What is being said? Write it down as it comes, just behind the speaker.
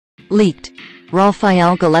Leaked.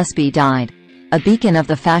 Ralphael Gillespie died. A beacon of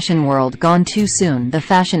the fashion world gone too soon. The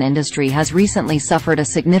fashion industry has recently suffered a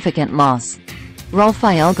significant loss.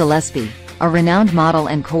 Ralphael Gillespie, a renowned model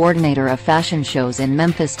and coordinator of fashion shows in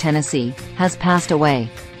Memphis, Tennessee, has passed away.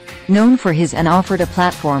 Known for his and offered a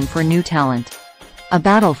platform for new talent. A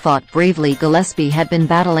battle fought bravely. Gillespie had been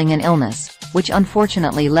battling an illness, which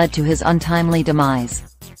unfortunately led to his untimely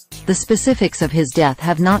demise. The specifics of his death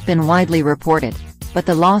have not been widely reported, but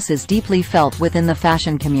the loss is deeply felt within the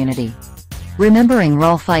fashion community. Remembering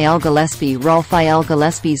Ralphael Gillespie. Ralphael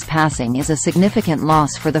Gillespie's passing is a significant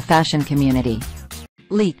loss for the fashion community.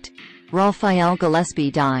 Leaked. Ralphael Gillespie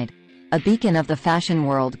died. A beacon of the fashion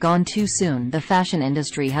world gone too soon. The fashion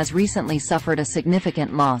industry has recently suffered a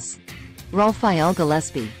significant loss. Ralphael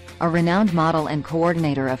Gillespie, a renowned model and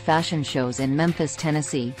coordinator of fashion shows in Memphis,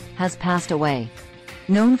 Tennessee, has passed away.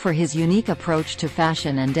 Known for his unique approach to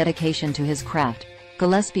fashion and dedication to his craft,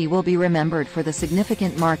 Gillespie will be remembered for the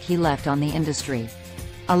significant mark he left on the industry.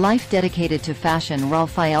 A life dedicated to fashion.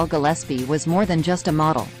 Ralphael Gillespie was more than just a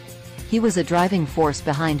model. He was a driving force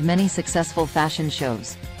behind many successful fashion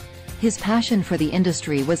shows. His passion for the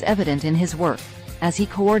industry was evident in his work, as he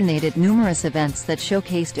coordinated numerous events that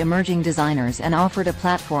showcased emerging designers and offered a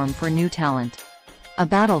platform for new talent. A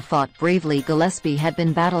battle fought bravely. Gillespie had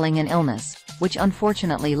been battling an illness, which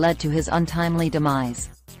unfortunately led to his untimely demise.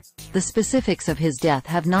 The specifics of his death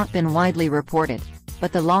have not been widely reported,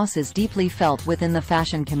 but the loss is deeply felt within the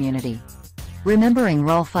fashion community. Remembering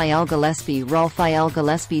Ralphael Gillespie. Ralphael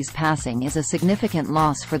Gillespie's passing is a significant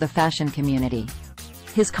loss for the fashion community.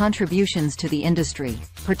 His contributions to the industry,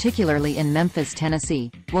 particularly in Memphis, Tennessee,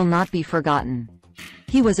 will not be forgotten.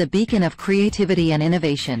 He was a beacon of creativity and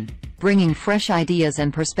innovation, bringing fresh ideas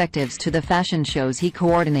and perspectives to the fashion shows he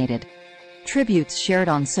coordinated. Tributes shared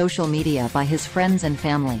on social media by his friends and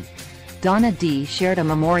family. Donna D. shared a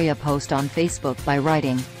memoria post on Facebook by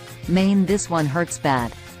writing, "Man, this one hurts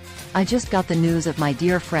bad. I just got the news of my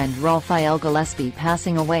dear friend Ralphael Gillespie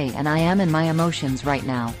passing away and I am in my emotions right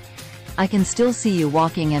now. I can still see you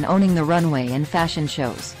walking and owning the runway in fashion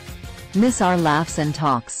shows. Miss our laughs and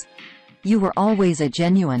talks. You were always a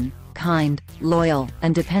genuine, kind, loyal,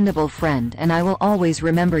 and dependable friend and I will always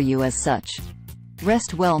remember you as such.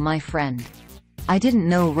 Rest well, my friend." I didn't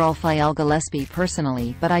know Ralphael Gillespie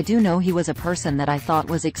personally, but I do know he was a person that I thought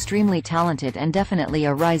was extremely talented and definitely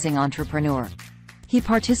a rising entrepreneur. He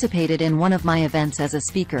participated in one of my events as a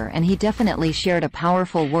speaker and he definitely shared a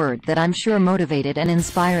powerful word that I'm sure motivated and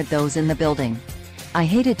inspired those in the building. I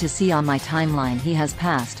hated to see on my timeline he has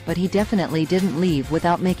passed, but he definitely didn't leave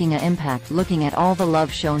without making an impact. Looking at all the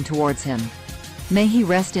love shown towards him. May he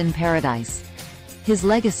rest in paradise. His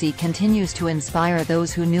legacy continues to inspire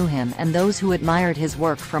those who knew him and those who admired his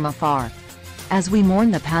work from afar. As we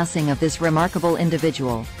mourn the passing of this remarkable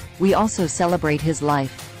individual, we also celebrate his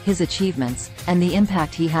life, his achievements, and the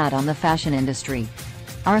impact he had on the fashion industry.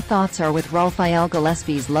 Our thoughts are with Ralphael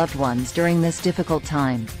Gillespie's loved ones during this difficult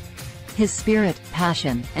time. His spirit,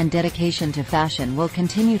 passion, and dedication to fashion will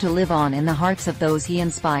continue to live on in the hearts of those he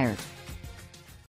inspired.